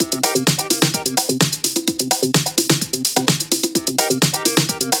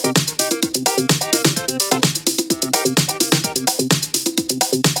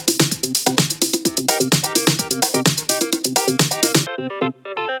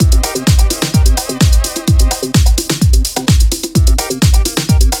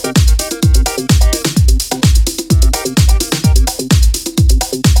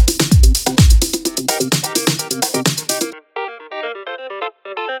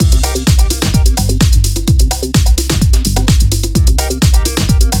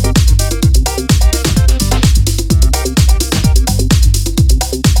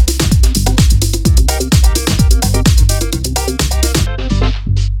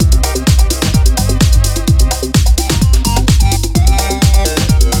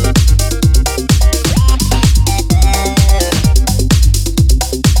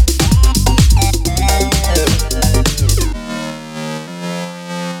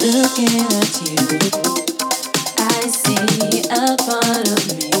Looking at you, I see a part of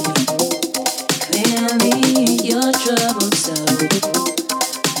me. Clearly, you're troubled so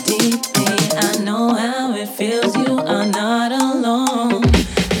deeply. I know how it feels. You are not alone.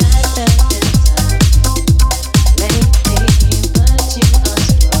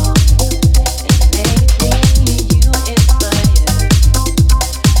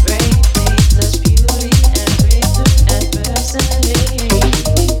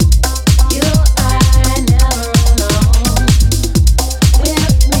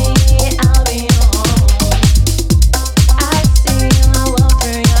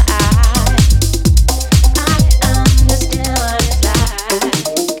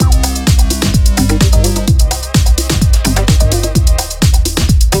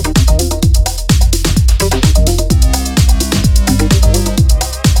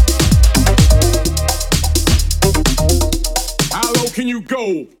 Can you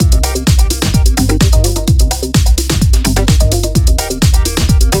go?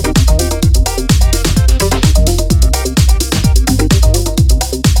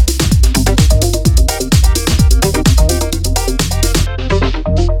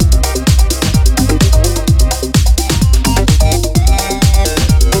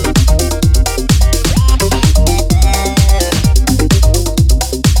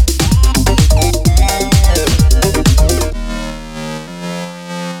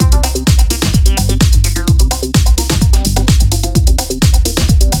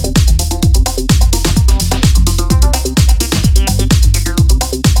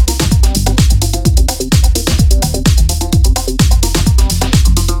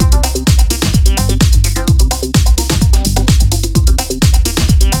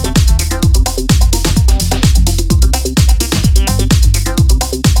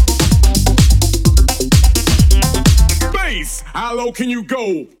 How low can you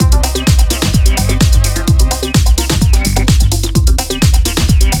go?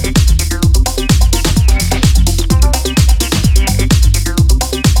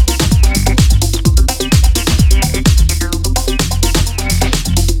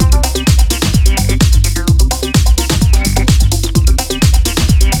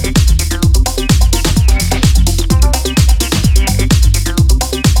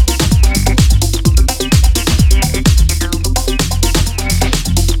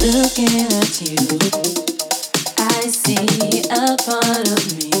 Looking at you, I see a part of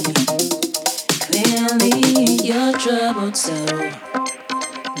me. Clearly, you're troubled so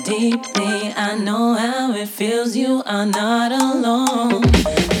deeply. I know how it feels. You are not alone.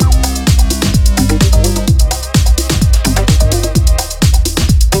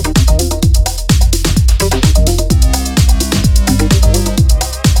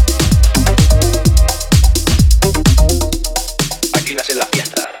 Aquí nace la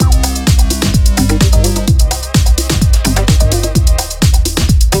fiesta.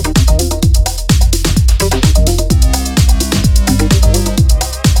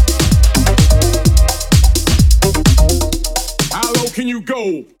 How low can you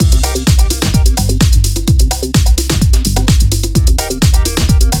go?